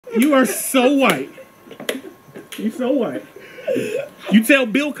You are so white. You're so white. You tell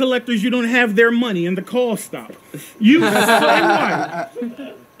bill collectors you don't have their money and the calls stop. You so white.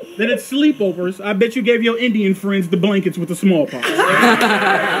 Then at sleepovers, I bet you gave your Indian friends the blankets with the smallpox.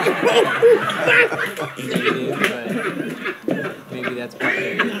 Maybe that's part of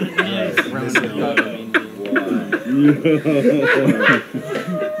it. Yes,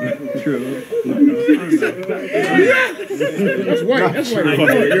 True. That's white. That's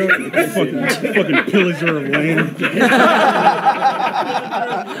white. Fucking pillager of land.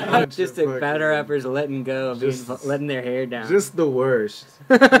 Just a battle rappers letting go, letting their hair down. Just the worst.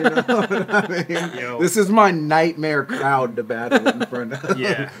 You know what I mean? This is my nightmare crowd to battle in front of.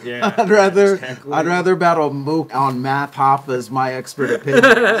 Yeah. I'd rather battle Mook on Math Hoffa's My Expert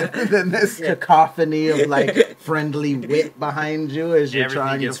Opinion than this cacophony of like friendly wit behind you as you're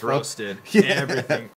trying to roasted. Yeah. Everything.